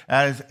of it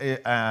as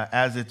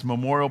its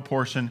memorial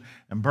portion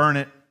and burn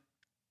it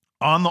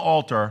on the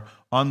altar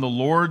on the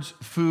Lord's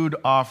food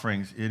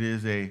offerings. It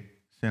is a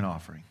sin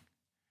offering.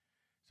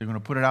 So you're going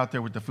to put it out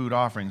there with the food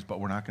offerings, but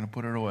we're not going to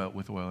put it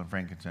with oil and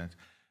frankincense,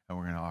 and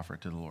we're going to offer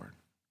it to the Lord.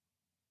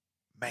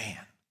 Man.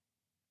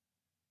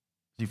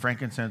 See,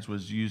 frankincense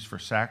was used for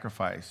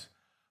sacrifice,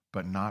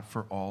 but not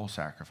for all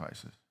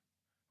sacrifices.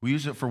 We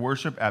use it for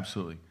worship,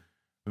 absolutely.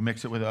 We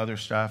mix it with other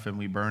stuff and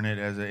we burn it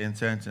as an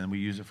incense and we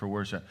use it for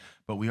worship.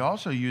 But we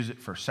also use it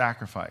for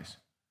sacrifice.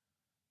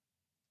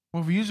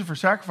 Well, if we use it for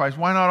sacrifice,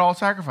 why not all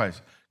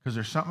sacrifice? Because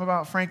there's something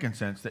about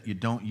frankincense that you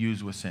don't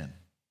use with sin.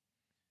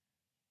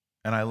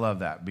 And I love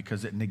that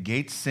because it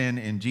negates sin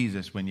in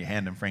Jesus when you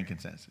hand him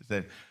frankincense. It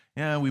said,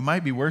 yeah, we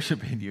might be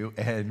worshiping you,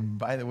 and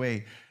by the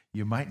way,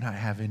 you might not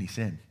have any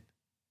sin.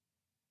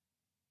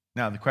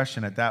 Now, the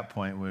question at that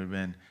point would have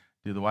been,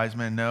 do the wise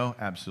men know?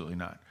 Absolutely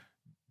not.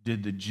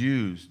 Did the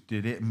Jews,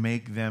 did it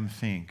make them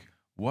think,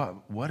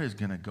 what is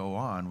going to go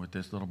on with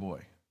this little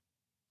boy?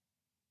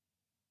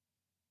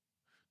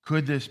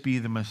 Could this be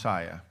the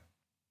Messiah?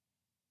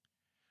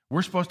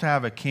 We're supposed to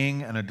have a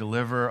king and a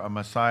deliverer, a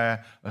Messiah,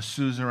 a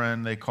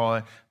suzerain, they call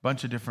it, a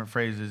bunch of different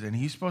phrases. And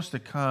he's supposed to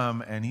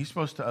come and he's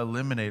supposed to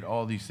eliminate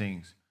all these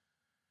things.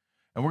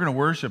 And we're going to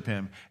worship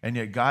him. And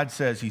yet God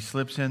says, he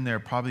slips in there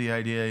probably the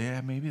idea,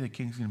 yeah, maybe the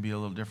king's going to be a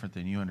little different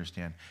than you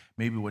understand.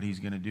 Maybe what he's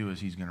going to do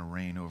is he's going to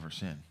reign over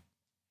sin.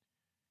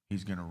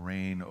 He's going to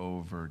reign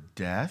over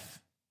death.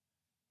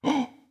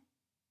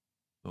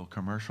 Little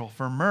commercial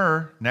for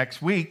myrrh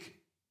next week.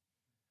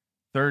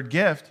 Third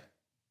gift.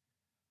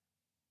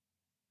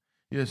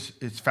 Yes,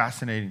 it's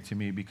fascinating to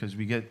me because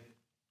we get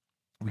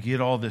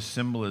all this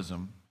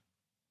symbolism,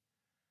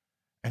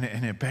 and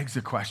it begs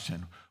the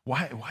question: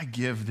 why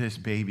give this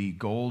baby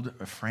gold,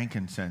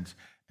 frankincense,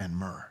 and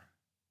myrrh?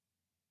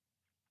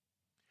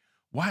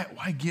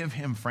 Why give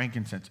him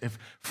frankincense? If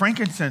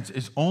frankincense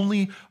is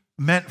only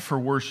meant for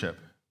worship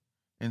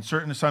in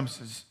certain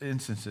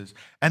instances,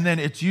 and then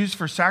it's used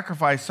for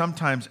sacrifice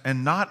sometimes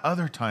and not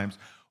other times,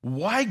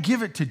 why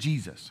give it to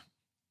Jesus?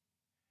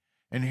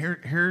 And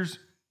here's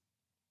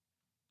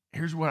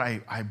what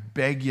I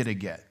beg you to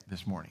get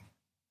this morning.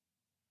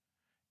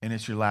 And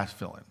it's your last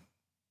fill-in.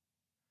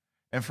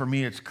 And for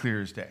me, it's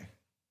clear as day.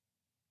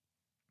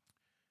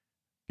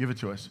 Give it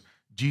to us.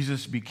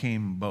 Jesus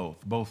became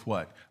both. Both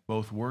what?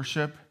 Both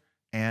worship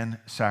and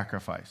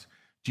sacrifice.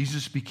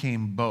 Jesus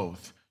became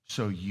both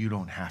so you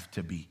don't have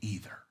to be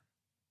either.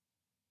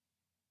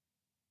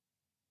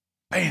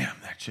 Bam,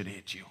 that should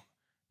hit you.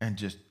 And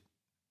just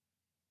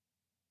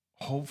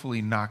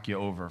hopefully knock you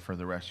over for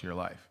the rest of your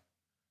life.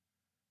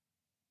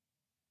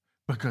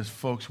 Because,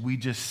 folks, we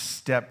just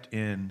stepped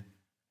in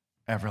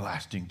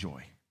everlasting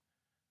joy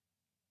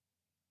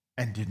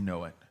and didn't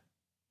know it.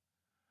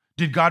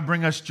 Did God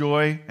bring us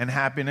joy and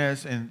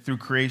happiness and through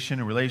creation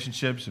and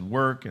relationships and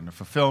work and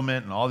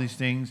fulfillment and all these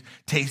things,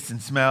 taste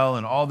and smell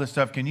and all this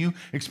stuff? Can you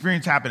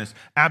experience happiness?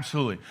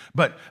 Absolutely.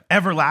 But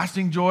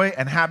everlasting joy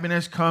and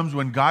happiness comes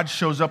when God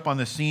shows up on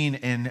the scene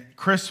at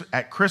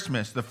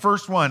Christmas, the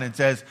first one, and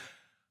says,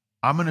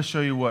 I'm going to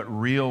show you what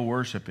real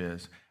worship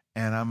is.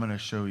 And I'm going to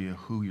show you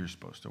who you're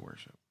supposed to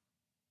worship.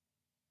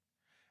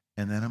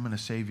 And then I'm going to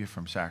save you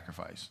from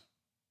sacrifice.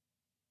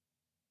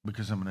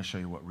 Because I'm going to show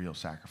you what real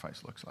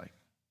sacrifice looks like.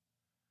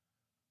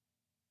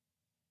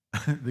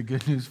 The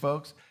good news,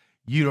 folks,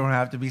 you don't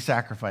have to be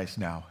sacrificed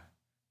now.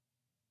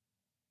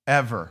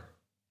 Ever.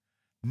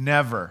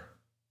 Never.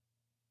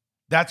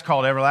 That's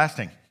called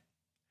everlasting.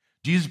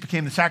 Jesus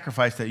became the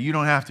sacrifice that you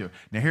don't have to.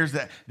 Now here's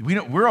that.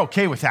 We're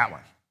okay with that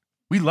one.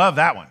 We love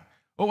that one.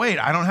 Oh, wait,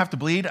 I don't have to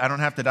bleed. I don't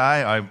have to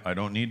die. I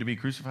don't need to be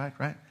crucified,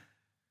 right?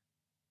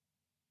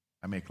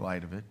 I make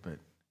light of it, but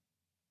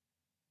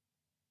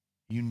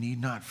you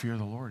need not fear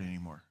the Lord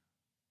anymore.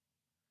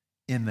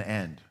 In the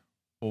end,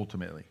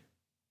 ultimately.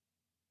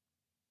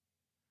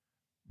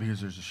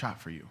 Because there's a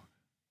shot for you.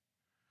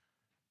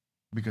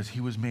 Because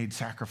he was made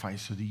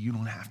sacrifice so that you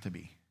don't have to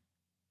be.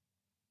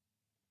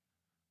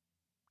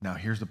 Now,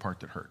 here's the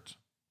part that hurts.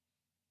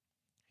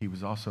 He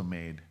was also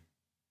made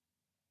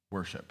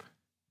worship.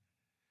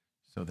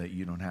 So that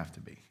you don't have to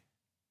be.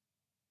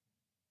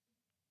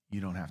 You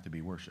don't have to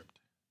be worshiped.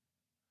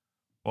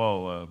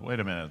 Well, wait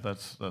a minute.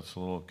 That's a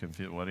little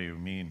confusing. What do you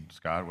mean,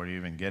 Scott? What are you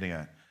even getting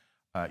at?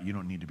 You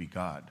don't need to be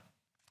God.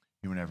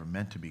 You were never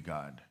meant to be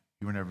God.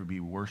 You were never be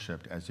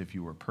worshiped as if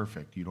you were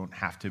perfect. You don't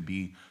have to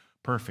be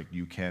perfect.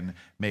 You can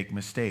make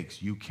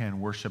mistakes. You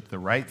can worship the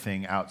right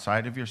thing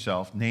outside of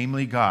yourself,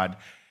 namely God,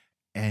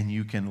 and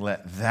you can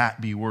let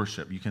that be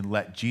worship. You can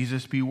let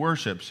Jesus be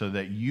worship so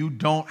that you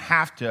don't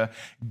have to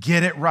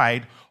get it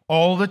right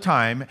all the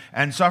time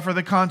and suffer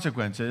the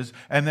consequences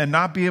and then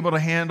not be able to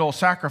handle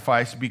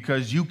sacrifice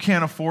because you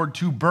can't afford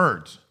 2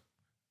 birds.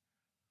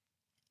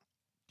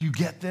 You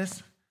get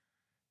this?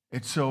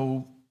 It's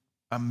so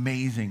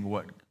amazing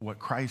what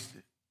Christ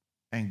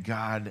and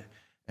God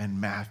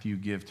and Matthew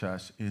give to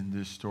us in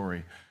this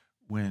story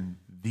when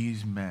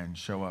these men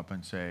show up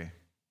and say,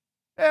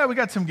 yeah, we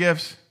got some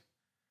gifts.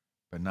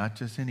 But not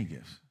just any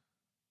gifts.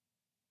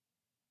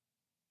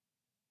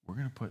 We're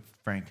going to put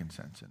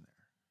frankincense in there.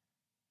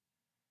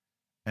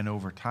 And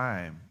over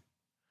time,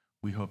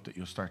 we hope that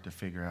you'll start to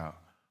figure out,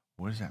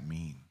 what does that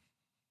mean?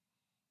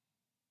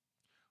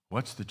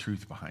 What's the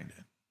truth behind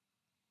it?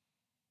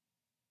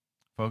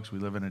 Folks, we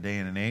live in a day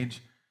and an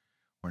age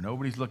where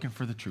nobody's looking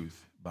for the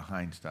truth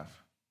behind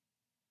stuff.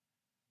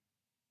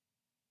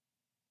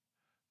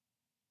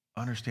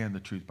 Understand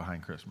the truth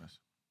behind Christmas.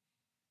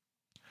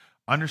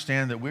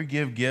 Understand that we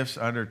give gifts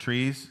under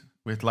trees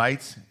with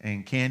lights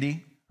and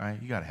candy,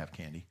 right? You got to have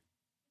candy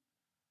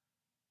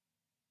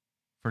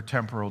for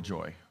temporal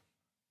joy.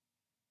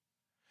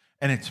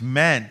 And it's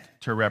meant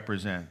to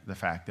represent the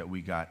fact that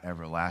we got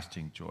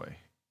everlasting joy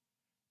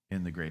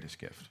in the greatest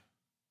gift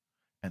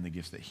and the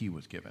gifts that he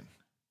was given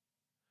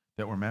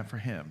that were meant for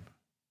him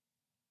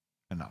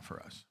and not for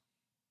us.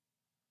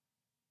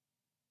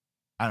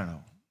 I don't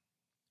know.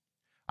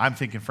 I'm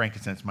thinking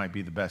frankincense might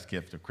be the best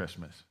gift of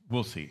Christmas.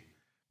 We'll see.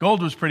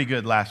 Gold was pretty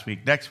good last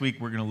week. Next week,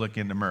 we're going to look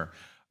into myrrh.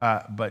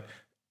 But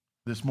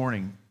this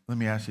morning, let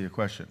me ask you a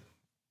question.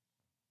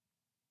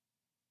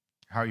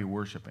 How are you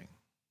worshiping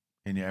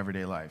in your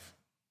everyday life?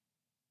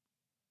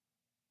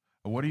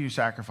 What are you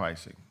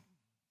sacrificing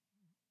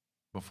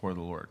before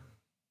the Lord?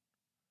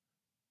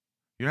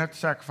 You don't have to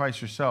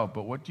sacrifice yourself,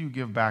 but what do you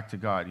give back to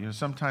God? You know,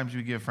 sometimes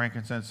we give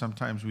frankincense,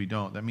 sometimes we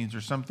don't. That means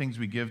there's some things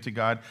we give to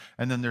God,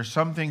 and then there's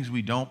some things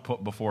we don't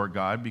put before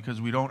God because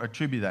we don't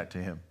attribute that to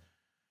him.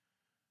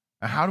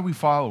 And how do we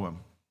follow him?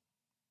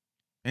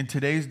 In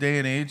today's day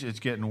and age, it's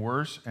getting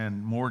worse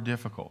and more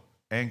difficult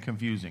and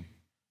confusing.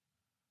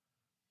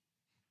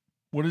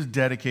 What is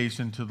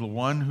dedication to the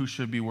one who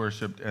should be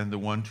worshiped and the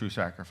one true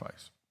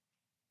sacrifice?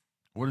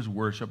 What does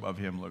worship of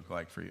him look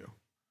like for you?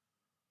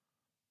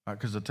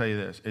 Because I'll tell you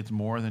this, it's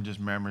more than just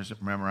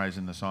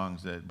memorizing the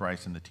songs that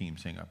Bryce and the team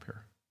sing up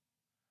here.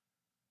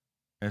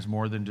 It's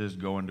more than just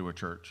going to a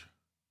church.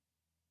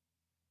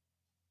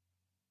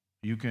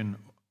 You can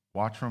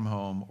watch from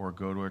home or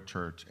go to a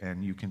church,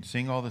 and you can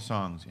sing all the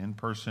songs in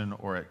person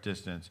or at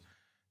distance,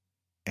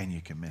 and you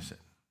can miss it.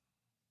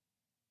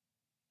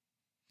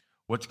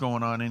 What's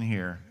going on in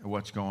here?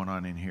 What's going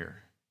on in here?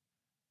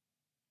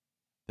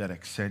 That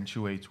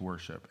accentuates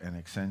worship and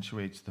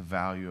accentuates the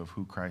value of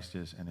who Christ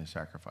is and his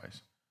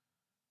sacrifice.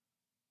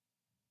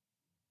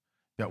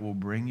 That will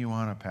bring you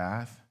on a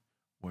path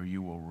where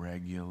you will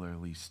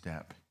regularly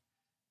step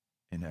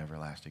into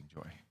everlasting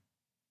joy.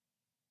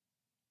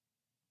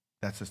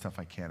 That's the stuff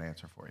I can't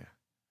answer for you.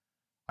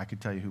 I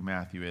could tell you who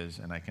Matthew is,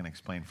 and I can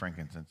explain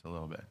frankincense a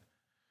little bit.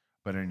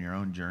 But in your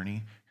own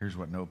journey, here's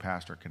what no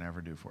pastor can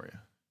ever do for you.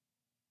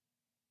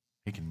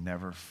 He can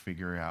never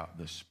figure out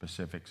the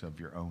specifics of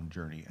your own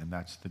journey. And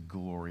that's the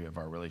glory of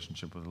our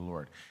relationship with the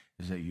Lord,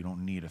 is that you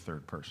don't need a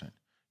third person.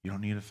 You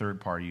don't need a third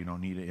party. You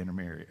don't need an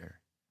intermediary.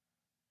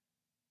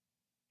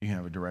 You can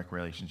have a direct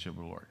relationship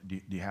with the Lord. Do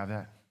you have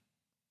that?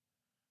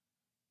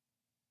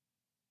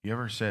 You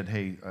ever said,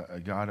 hey,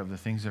 God, of the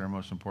things that are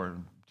most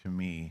important to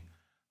me,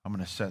 I'm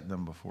going to set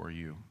them before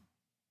you.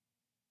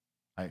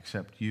 I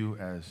accept you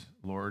as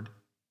Lord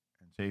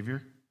and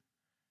Savior,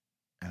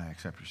 and I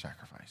accept your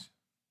sacrifice.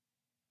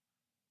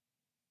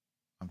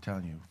 I'm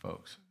telling you,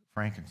 folks,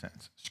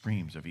 frankincense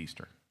screams of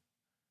Easter.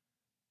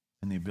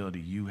 And the ability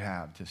you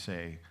have to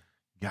say,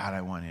 God,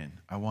 I want in.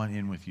 I want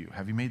in with you.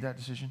 Have you made that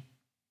decision?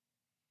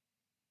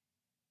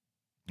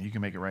 You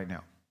can make it right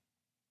now.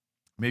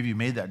 Maybe you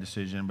made that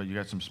decision, but you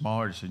got some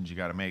smaller decisions you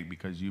got to make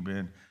because you've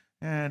been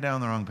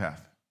down the wrong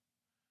path.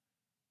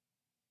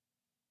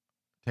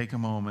 Take a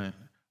moment.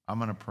 I'm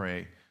going to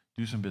pray.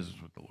 Do some business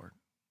with the Lord.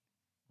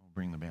 We'll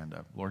bring the band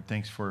up. Lord,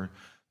 thanks for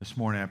this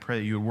morning. I pray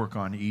that you would work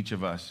on each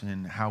of us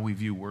in how we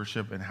view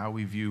worship and how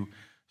we view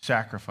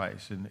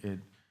sacrifice. And it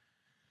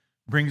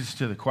brings us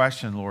to the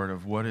question, Lord,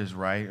 of what is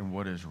right and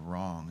what is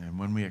wrong. And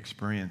when we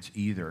experience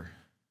either,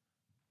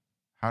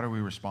 how do we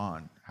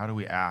respond? How do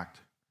we act?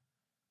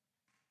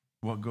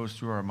 What goes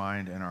through our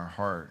mind and our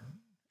heart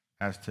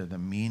as to the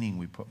meaning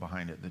we put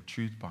behind it, the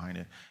truth behind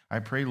it? I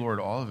pray, Lord,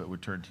 all of it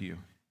would turn to you.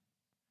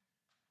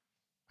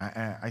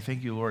 I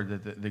thank you, Lord,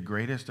 that the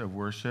greatest of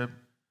worship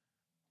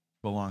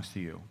belongs to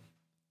you.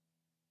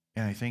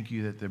 And I thank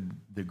you that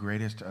the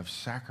greatest of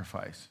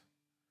sacrifice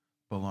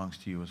belongs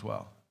to you as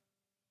well.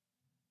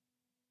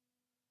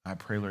 I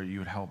pray, Lord, you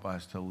would help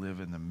us to live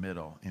in the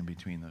middle in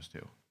between those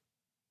two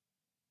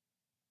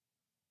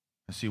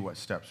and see what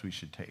steps we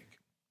should take,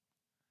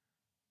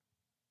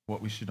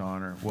 what we should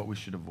honor, what we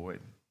should avoid.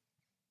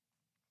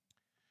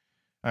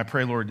 I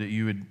pray, Lord, that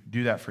you would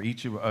do that for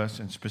each of us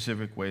in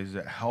specific ways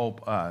that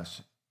help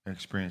us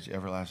experience the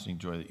everlasting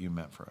joy that you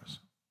meant for us.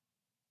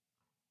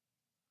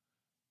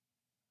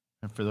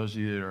 And for those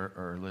of you that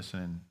are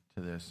listening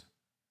to this,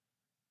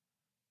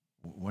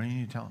 what do you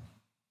need to tell them?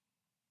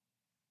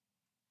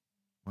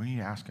 What do you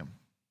need to ask them?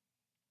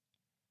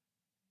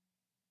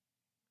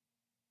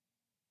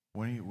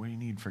 What do you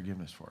need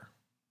forgiveness for?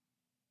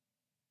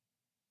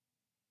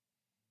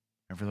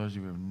 And for those of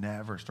you who have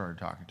never started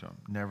talking to them,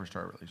 never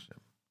started a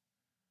relationship,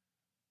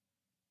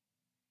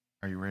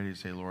 are you ready to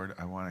say, Lord,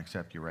 I want to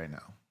accept you right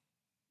now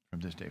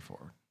from this day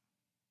forward?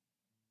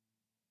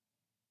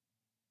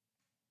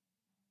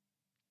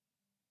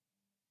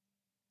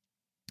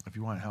 If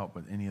you want help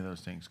with any of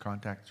those things,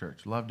 contact the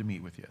church. Love to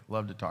meet with you.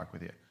 Love to talk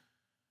with you.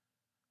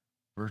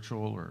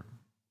 Virtual or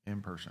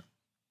in person.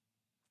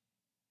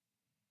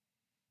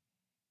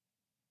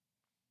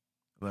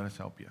 Let us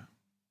help you.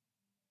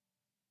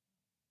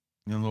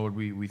 And Lord,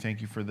 we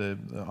thank you for the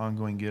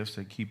ongoing gifts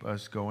that keep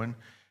us going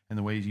and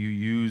the ways you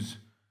use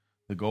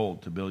the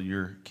gold to build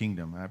your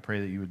kingdom. I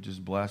pray that you would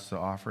just bless the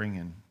offering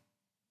and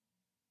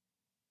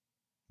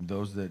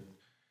those that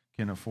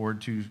can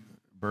afford 2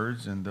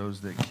 birds and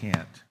those that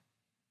can't.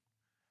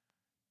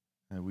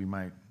 That we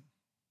might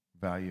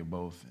value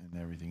both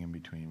and everything in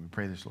between. We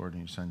pray this, Lord,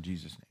 in your Son,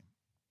 Jesus'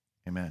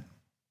 name. Amen.